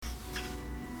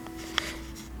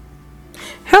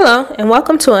Hello, and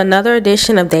welcome to another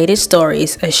edition of Dated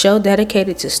Stories, a show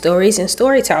dedicated to stories and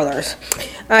storytellers.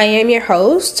 I am your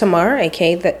host, Tamar,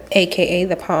 aka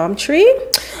the Palm Tree.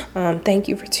 Thank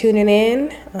you for tuning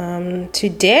in.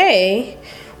 Today,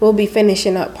 we'll be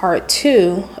finishing up part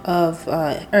 2 of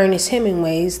Ernest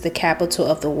Hemingway's The Capital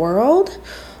of the World.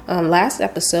 Last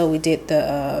episode, we did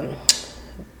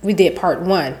part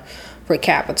 1 for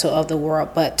Capital of the World,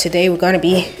 but today we're going to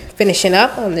be finishing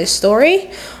up on this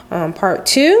story. Part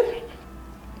 2.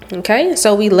 Okay,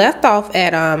 so we left off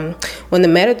at when the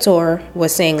Metator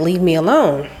was saying, "Leave me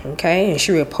alone." Okay, and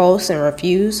she repulsed and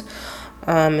refused,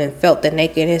 and felt the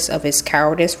nakedness of his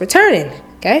cowardice returning.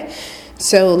 Okay,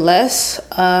 so let's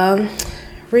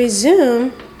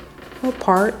resume for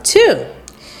part 2.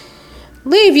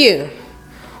 "Leave you?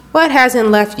 What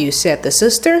hasn't left you?" said the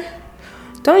sister.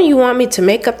 "Don't you want me to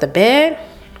make up the bed?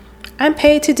 I'm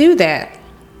paid to do that."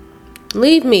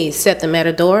 "Leave me," said the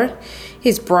matador,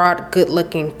 his broad,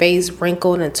 good-looking face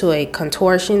wrinkled into a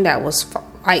contortion that was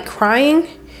like crying.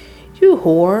 "You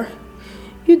whore.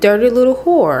 You dirty little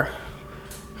whore."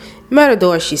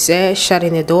 "Matador," she said,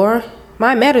 shutting the door.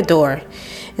 "My matador."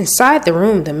 Inside the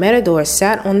room, the matador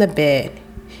sat on the bed,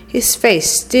 his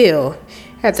face still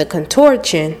at the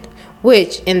contortion,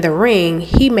 which in the ring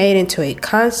he made into a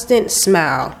constant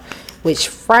smile, which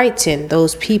frightened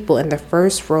those people in the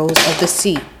first rows of the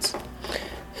seats,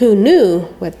 who knew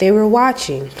what they were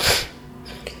watching.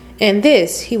 "And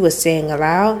this," he was saying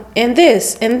aloud, "and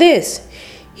this, and this."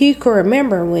 He could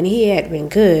remember when he had been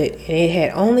good, and it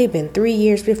had only been 3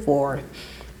 years before.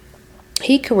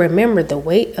 He could remember the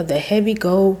weight of the heavy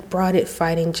gold-broaded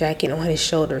fighting jacket on his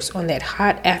shoulders on that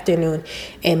hot afternoon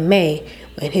in May,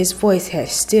 when his voice had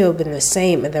still been the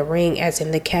same in the ring as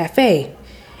in the cafe,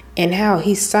 and how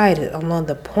he sighted along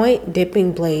the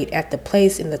point-dipping blade at the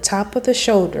place in the top of the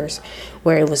shoulders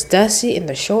where it was dusty in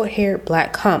the short-haired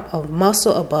black hump of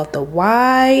muscle above the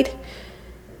wide,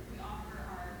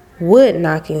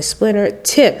 wood-knocking,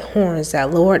 splintered-tipped horns that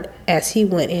lowered as he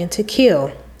went in to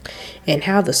kill, and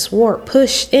how the sword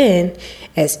pushed in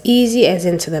as easy as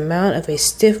into the mount of a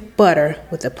stiff butter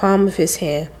with the palm of his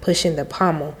hand pushing the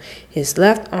pommel, his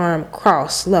left arm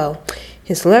crossed low,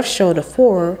 his left shoulder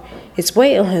forward, his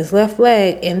weight on his left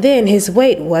leg, and then his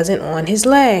weight wasn't on his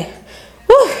leg.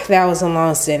 Whew, that was a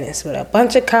long sentence with a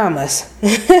bunch of commas.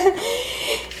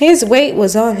 His weight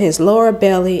was on his lower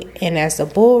belly, and as the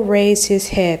bull raised his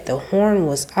head, the horn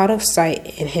was out of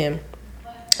sight in him,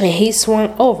 and he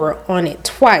swung over on it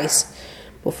twice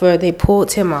before they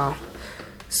pulled him off.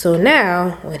 So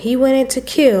now, when he went in to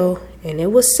kill, and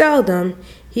it was seldom,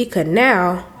 he could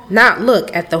now not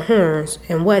look at the horns,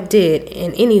 and what did,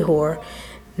 in any whore,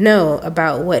 know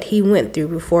about what he went through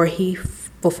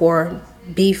before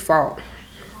beef fought.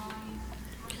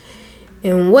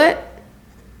 And what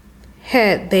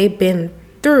had they been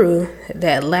through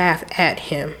that laughed at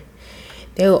him?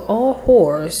 They were all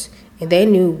whores, and they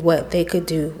knew what they could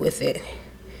do with it.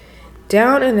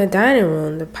 Down in the dining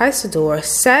room, the paisador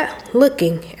sat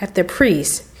looking at the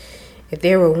priest. If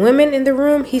there were women in the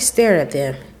room, he stared at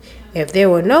them. If there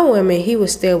were no women, he would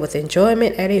stare with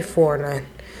enjoyment at a foreigner.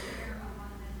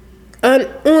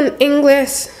 Un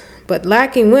English, but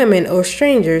lacking women or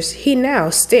strangers, he now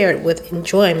stared with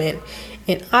enjoyment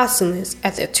and awesomeness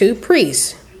at the two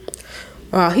priests.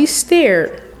 While he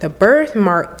stared, the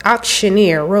birthmarked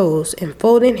auctioneer rose and,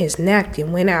 folding his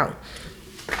napkin, went out,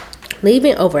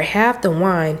 leaving over half the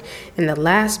wine in the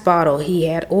last bottle he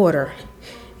had ordered.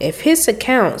 If his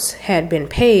accounts had been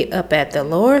paid up at the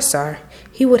Lorsar,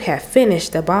 he would have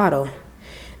finished the bottle.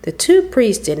 The two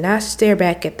priests did not stare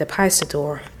back at the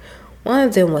paisador. One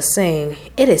of them was saying,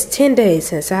 "It is 10 days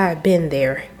since I have been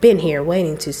here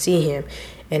waiting to see him,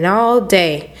 and all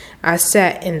day I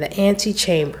sat in the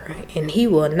antechamber, and he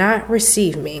will not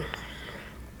receive me."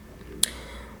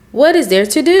 "What is there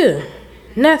to do?"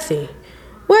 "Nothing.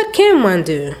 What can one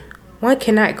do? One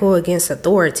cannot go against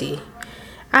authority.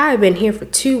 I have been here for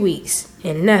 2 weeks,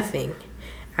 and nothing.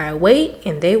 I wait,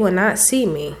 and they will not see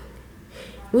me.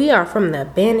 We are from the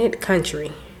abandoned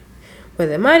country. When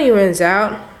the money runs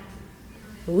out,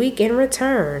 we can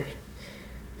return.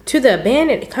 To the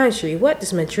abandoned country, what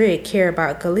does Madrid care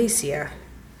about Galicia?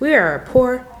 We are a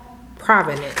poor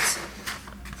province.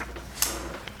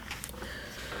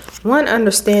 One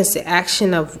understands the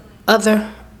action of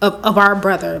our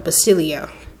brother Basilio.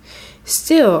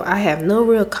 Still, I have no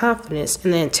real confidence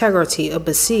in the integrity of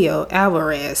Basilio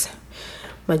Alvarez.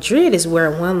 Madrid is where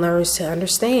one learns to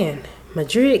understand.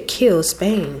 Madrid killed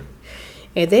Spain.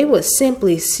 If they would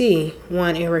simply see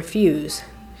one and refuse.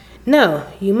 No,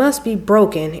 you must be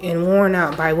broken and worn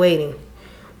out by waiting.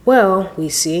 Well, we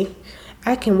see,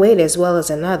 I can wait as well as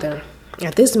another.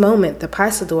 At this moment, the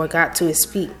Paisador got to his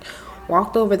feet,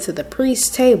 walked over to the priest's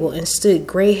table, and stood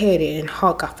gray-headed and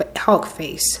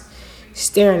hawk-faced,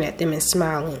 staring at them and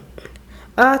smiling.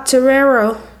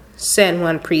 Terrero, said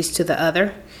one priest to the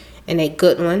other. And a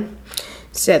good one,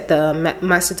 said the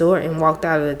Masador, and walked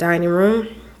out of the dining room.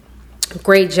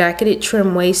 Gray-jacketed,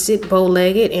 trim-waisted,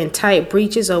 bow-legged, and tight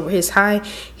breeches over his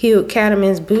high-heeled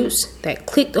cattleman's boots that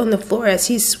clicked on the floor as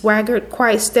he swaggered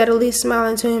quite steadily,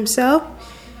 smiling to himself.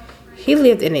 He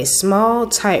lived in a small,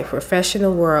 tight,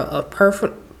 professional world of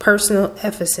personal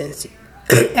efficiency.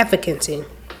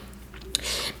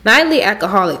 Nightly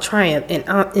alcoholic triumph and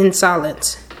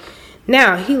insolence.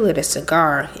 Now he lit a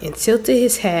cigar and tilted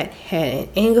his hat, had an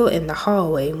angle in the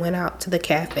hallway, and went out to the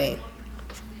cafe.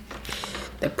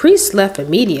 The priest left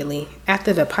immediately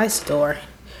after the Paisador,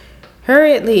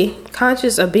 hurriedly,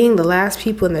 conscious of being the last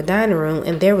people in the dining room,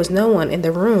 and there was no one in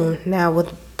the room now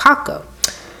with Paco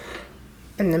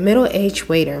and the middle-aged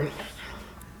waiter.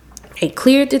 They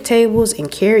cleared the tables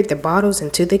and carried the bottles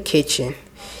into the kitchen.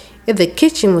 In the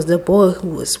kitchen was the boy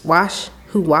who washed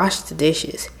the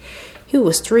dishes. He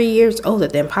was 3 years older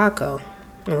than Paco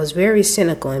and was very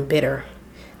cynical and bitter.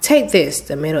 Take this,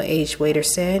 the middle-aged waiter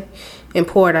said, and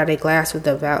poured out a glass with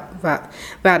the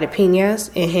Valdepenas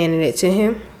and handed it to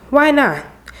him. Why not?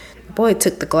 The boy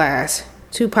took the glass.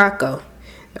 To Paco,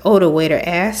 the older waiter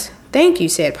asked. Thank you,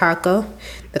 said Paco.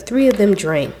 The three of them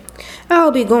drank.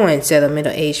 I'll be going, said the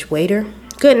middle-aged waiter.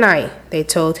 Good night, they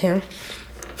told him.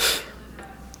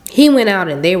 He went out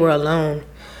and they were alone.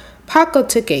 Paco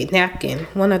took a napkin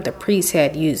one of the priests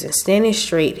had used and standing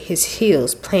straight, his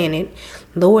heels planted,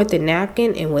 lowered the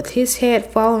napkin and with his head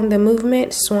following the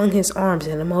movement, swung his arms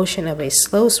in the motion of a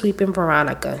slow sweeping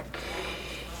Veronica.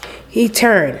 He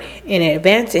turned and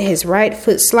advancing his right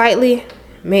foot slightly,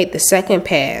 made the second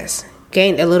pass,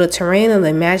 gained a little terrain on the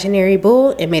imaginary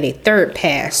bull and made a third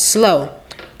pass, slow,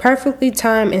 perfectly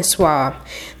timed and suave,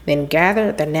 then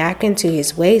gathered the napkin to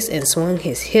his waist and swung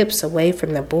his hips away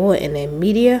from the bull in a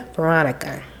media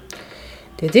Veronica.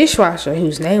 The dishwasher,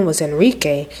 whose name was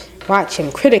Enrique, watched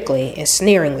him critically and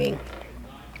sneeringly.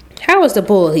 How was the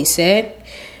bull, he said.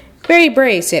 Very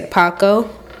brave, said Paco.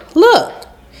 Look!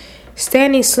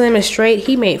 Standing slim and straight,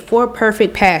 he made 4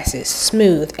 perfect passes,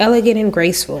 smooth, elegant, and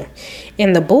graceful.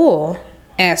 And the bull,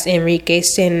 asked Enrique,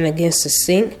 standing against the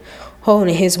sink,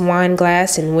 holding his wine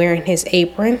glass and wearing his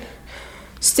apron.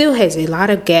 Still has a lot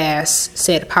of gas,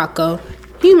 said Paco.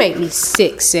 You make me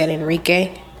sick, said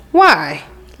Enrique. Why?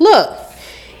 Look.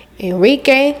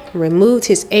 Enrique removed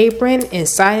his apron and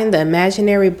sighting the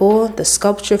imaginary bull, the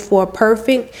sculpture for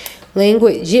perfect,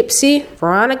 languid gypsy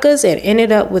Veronicas, and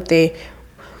ended up with a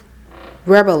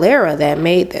rebellera that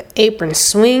made the apron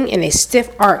swing in a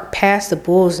stiff arc past the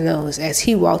bull's nose as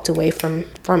he walked away from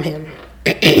him.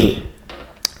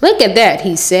 Look at that,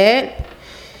 he said.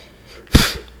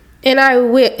 And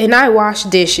I wash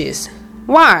dishes.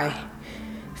 Why?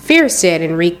 Fear, said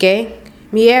Enrique.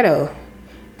 Miedo.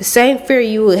 The same fear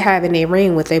you would have in a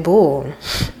ring with a bull.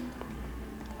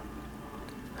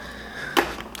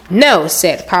 No,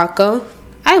 said Paco.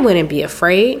 I wouldn't be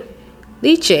afraid.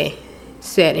 Liche,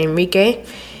 said Enrique.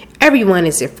 Everyone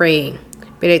is afraid,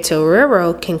 but a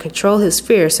torero can control his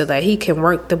fear so that he can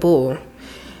work the bull.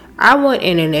 I went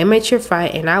in an amateur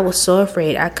fight and I was so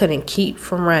afraid I couldn't keep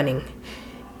from running.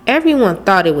 Everyone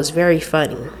thought it was very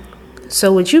funny.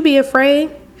 So would you be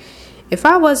afraid? If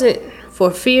I wasn't for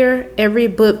fear, every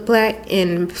black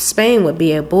in Spain would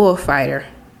be a bullfighter.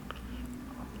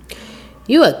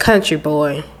 You a country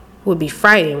boy would be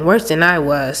frightened worse than I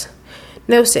was.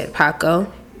 No, said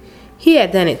Paco. He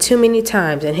had done it too many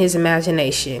times in his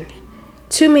imagination.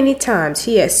 Too many times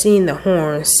he had seen the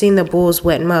horns, seen the bull's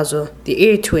wet muzzle, the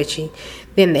ear twitching,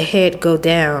 then the head go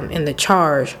down and the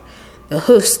charge, the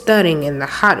hoofs thudding and the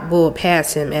hot bull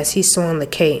past him as he swung the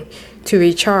cape, to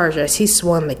recharge as he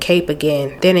swung the cape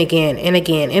again, then again and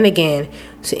again and again,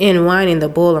 to end winding the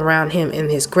bull around him in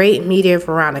his great meteor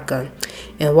Veronica,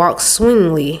 and walked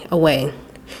swingingly away,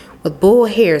 with bull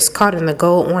hairs caught in the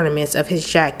gold ornaments of his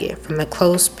jacket from the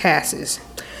close passes.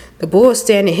 The bull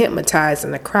standing hypnotized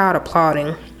and the crowd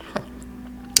applauding.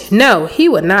 No, he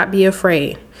would not be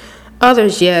afraid.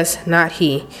 Others, yes, not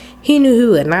he. He knew he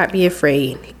would not be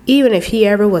afraid. Even if he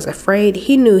ever was afraid,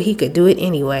 he knew he could do it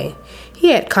anyway. He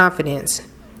had confidence.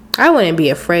 I wouldn't be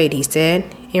afraid, he said.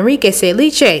 Enrique said,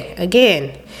 Liche,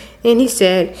 again. And he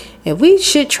said, if we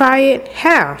should try it,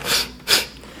 how?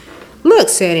 Look,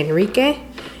 said Enrique.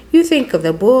 You think of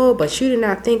the bull, but you do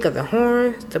not think of the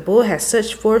horns. The bull has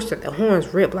such force that the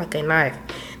horns rip like a knife.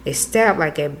 They stab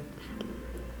like a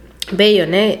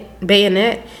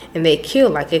bayonet, and they kill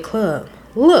like a club.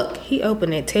 Look, he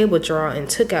opened a table drawer and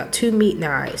took out 2 meat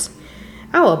knives.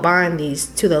 I will bind these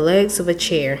to the legs of a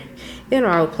chair. Then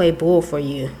I will play bull for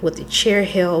you, with the chair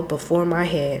held before my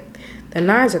head. The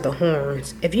knives are the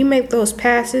horns. If you make those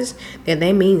passes, then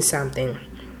they mean something."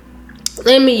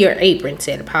 "Lend me your apron,"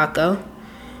 said Paco.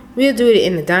 "We'll do it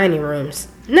in the dining rooms."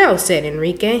 "No," said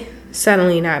Enrique,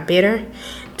 suddenly not bitter.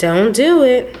 "Don't do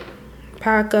it,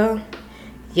 Paco."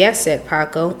 "Yes," said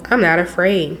Paco. "I'm not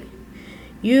afraid."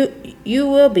 You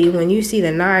will be when you see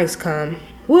the knives come."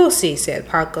 "We'll see," said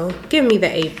Paco. "Give me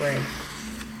the apron."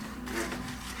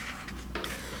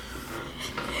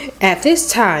 At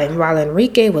this time, while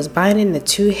Enrique was binding the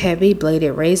two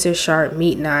heavy-bladed, razor-sharp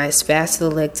meat knives fast to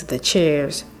the legs of the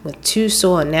chairs, with two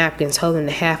soiled napkins holding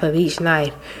the half of each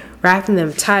knife, wrapping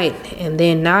them tight and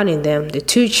then knotting them, the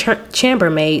two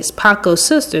chambermaids, Paco's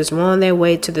sisters, were on their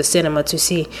way to the cinema to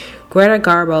see Greta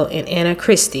Garbo and Anna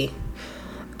Christie.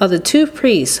 Of the two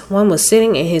priests, one was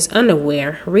sitting in his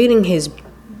underwear, reading his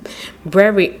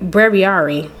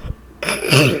breviary,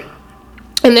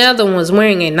 and the other one was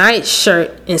wearing a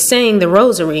nightshirt and saying the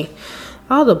rosary.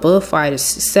 All the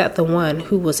bullfighters, except the one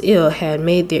who was ill, had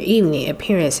made their evening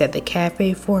appearance at the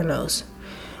Cafe Fornos,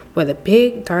 where the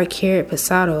big, dark-haired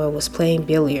Pasado was playing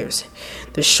billiards.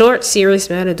 The short, serious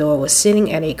matador was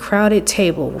sitting at a crowded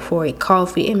table before a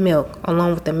coffee and milk,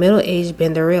 along with the middle-aged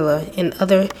banderilla and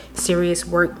other serious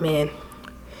workmen.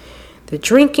 The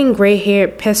drinking,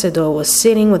 gray-haired pesador was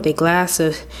sitting with a glass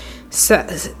of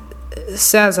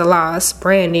Sazalas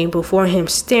brandy before him,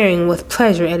 staring with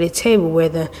pleasure at a table where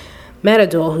the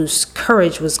matador, whose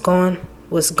courage was gone,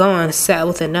 sat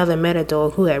with another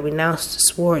matador who had renounced the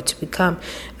sword to become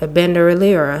a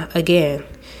banderillera again,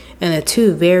 and the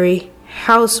two very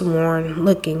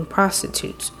house-worn-looking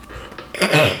prostitutes.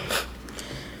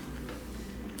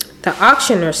 The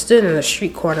auctioneer stood in the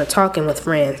street corner talking with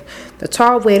friends. The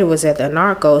tall waiter was at the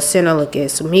Narco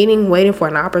Syndicalist meeting, waiting for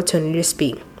an opportunity to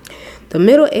speak. The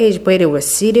middle-aged waiter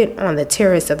was seated on the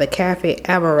terrace of the Cafe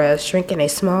Alvarez, drinking a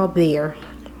small beer.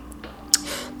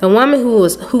 The woman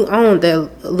who owned the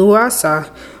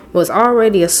Luasa was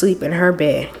already asleep in her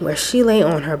bed, where she lay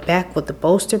on her back with the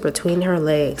bolster between her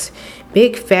legs.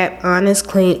 Big, fat, honest,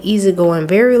 clean, easygoing,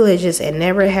 very religious, and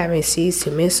never having ceased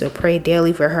to miss or pray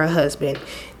daily for her husband,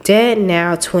 dead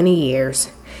now 20 years.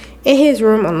 In his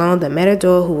room alone, the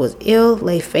matador, who was ill,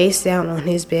 lay face down on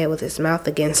his bed with his mouth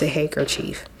against a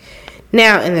handkerchief.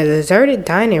 Now, in the deserted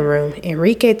dining room,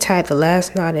 Enrique tied the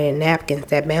last knot in the napkins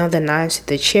that bound the knives to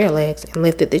the chair legs and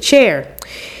lifted the chair.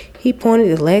 He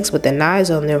pointed the legs with the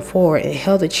knives on them forward and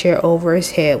held the chair over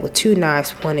his head with two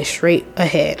knives pointed straight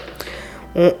ahead,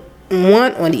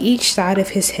 one on each side of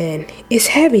his head. "It's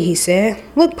heavy," he said.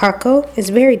 "Look, Paco, it's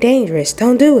very dangerous.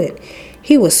 Don't do it."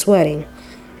 He was sweating.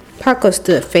 Paco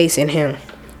stood facing him,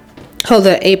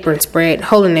 holding the apron spread,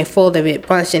 holding a fold of it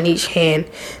bunched in each hand,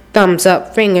 thumbs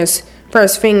up,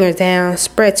 first finger down,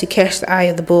 spread to catch the eye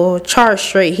of the bull. "Charge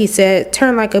straight," he said.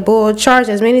 "Turn like a bull. Charge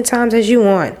as many times as you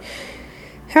want."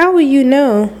 "How will you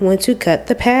know when to cut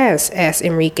the pass?" asked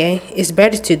Enrique. "It's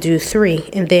better to do 3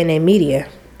 and then a media."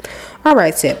 "All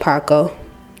right," said Paco,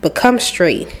 "but come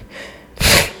straight."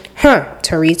 "Huh,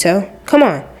 Torito. Come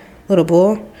on, little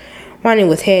bull." Running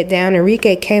with head down,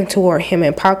 Enrique came toward him,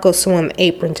 and Paco swung the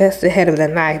apron just ahead of the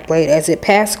knife blade as it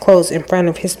passed close in front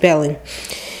of his belly.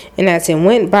 And as it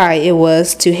went by, it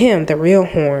was, to him, the real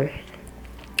horn.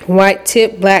 White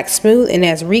tip, black smooth, and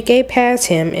as Enrique passed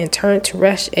him and turned to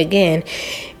rush again,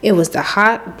 it was the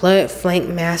hot, blood-flanked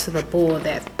mass of the bull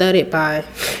that thudded by,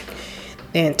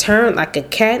 then turned like a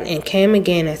cat and came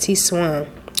again as he swung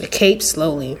the cape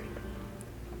slowly.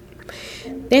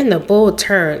 Then the bull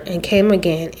turned and came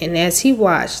again, and as he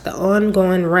watched the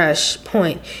ongoing rush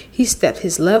point, he stepped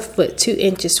his left foot 2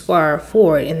 inches far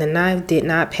forward, and the knife did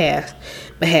not pass,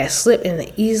 but had slipped in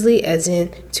easily as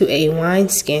into a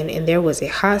wineskin, and there was a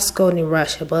hot scolding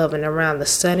rush above and around the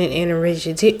sudden inner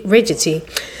rigidity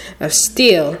of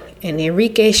steel, and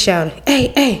Enrique shouted,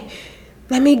 Hey,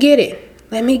 let me get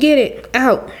it,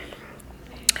 out."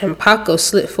 And Paco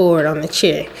slid forward on the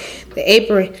chair. The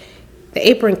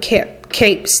apron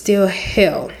cape still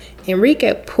held.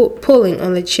 Enrique pulling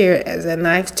on the chair as the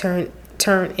knife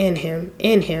turned in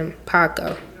him,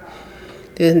 Paco.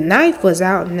 The knife was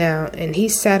out now, and he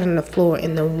sat on the floor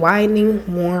in the widening,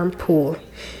 warm pool.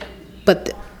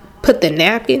 "But put the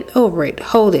napkin over it.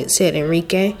 Hold it," said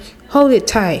Enrique. "Hold it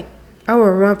tight. I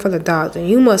will run for the doctor.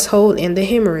 You must hold in the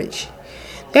hemorrhage."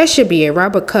 "That should be a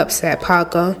rubber cup," said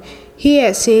Paco. He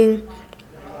had seen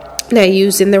that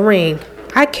used in the ring.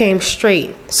 "I came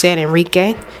straight," said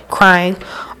Enrique, crying.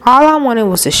 "All I wanted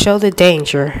was to show the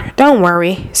danger." "Don't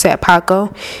worry," said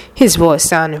Paco, his voice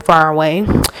sounding far away.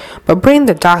 "But bring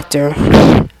the doctor."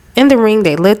 In the ring,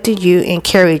 they lifted you and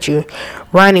carried you,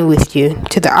 running with you,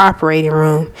 to the operating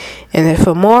room, and the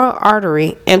femoral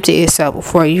artery emptied itself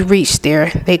before you reached there.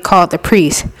 They called the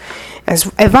priest.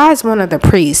 Advised one of the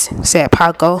priests, said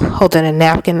Paco, holding a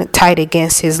napkin tight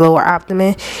against his lower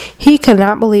abdomen. He could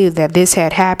not believe that this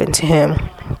had happened to him.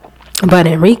 But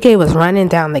Enrique was running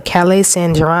down the Calle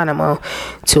San Geronimo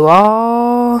to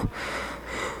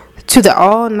the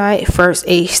all-night first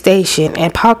aid station,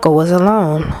 and Paco was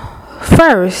alone.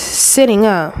 First, sitting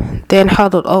up, then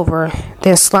huddled over,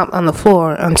 then slumped on the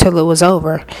floor until it was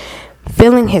over,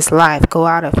 feeling his life go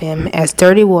out of him as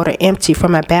dirty water empties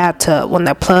from a bathtub when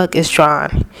the plug is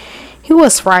drawn. He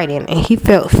was frightened, and he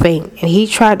felt faint, and he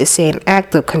tried to say an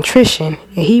act of contrition,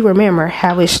 and he remembered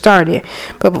how it started.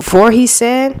 But before he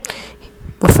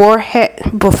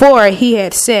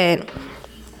had said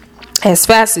as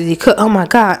fast as he could, "Oh my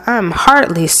God, I'm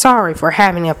heartily sorry for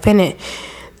having offended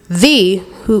thee,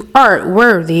 who art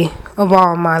worthy of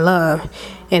all my love,"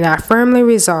 and I firmly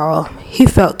resolved. He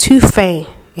felt too faint,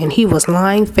 and he was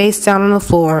lying face down on the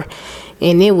floor,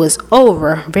 and it was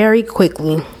over very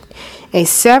quickly. A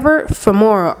severed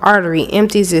femoral artery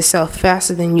empties itself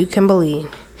faster than you can believe.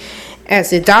 As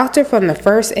the doctor from the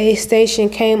first aid station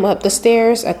came up the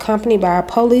stairs, accompanied by a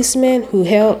policeman who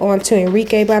held onto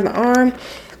Enrique by the arm,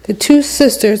 the two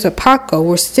sisters of Paco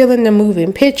were still in the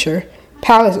moving picture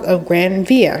palace of Gran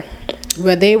Via,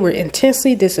 where they were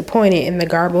intensely disappointed in the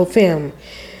garbled film,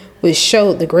 which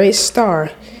showed the great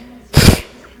star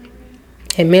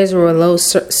in miserable low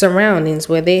surroundings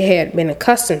where they had been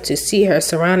accustomed to see her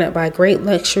surrounded by great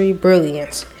luxury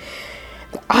brilliance.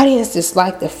 The audience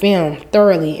disliked the film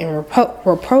thoroughly and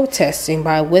were protesting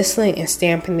by whistling and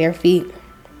stamping their feet.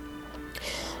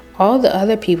 All the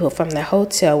other people from the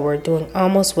hotel were doing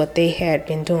almost what they had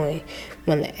been doing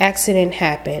when the accident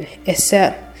happened,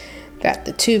 except that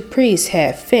the two priests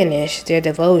had finished their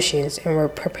devotions and were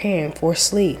preparing for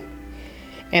sleep.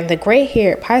 And the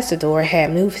gray-haired Paisador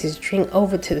had moved his drink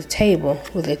over to the table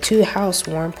with the two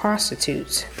house-worn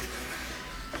prostitutes.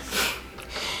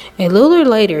 A little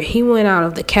later, he went out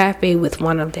of the cafe with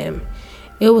one of them.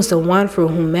 It was the one for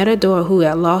whom Matador, who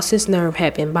had lost his nerve,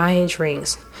 had been buying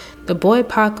drinks. The boy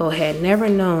Paco had never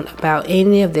known about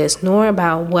any of this, nor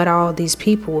about what all these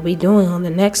people would be doing on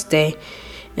the next day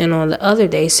and on the other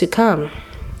days to come.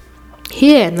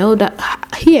 He had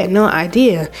no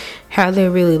idea how they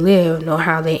really lived, nor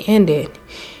how they ended.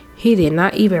 He did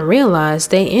not even realize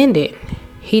they ended.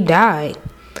 He died.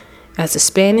 As the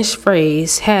Spanish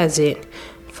phrase has it,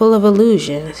 full of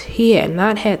illusions. He had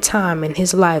not had time in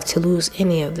his life to lose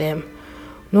any of them,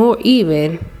 nor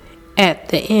even at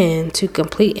the end to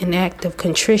complete an act of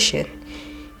contrition.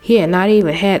 He had not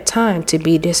even had time to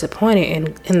be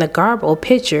disappointed in the garbled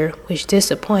picture which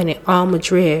disappointed all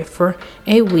Madrid for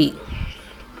a week.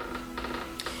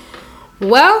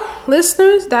 Well,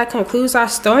 listeners, that concludes our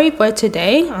story for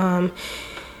today.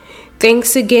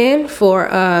 Thanks again for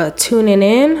tuning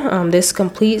in. This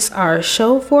completes our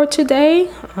show for today.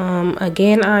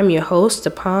 Again, I'm your host, The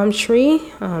Palm Tree.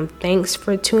 Thanks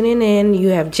for tuning in. We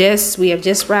have just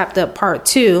wrapped up part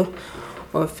 2,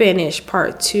 or finished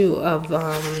part 2 of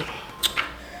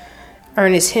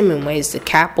Ernest Hemingway's The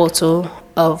Capital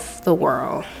of the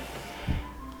World.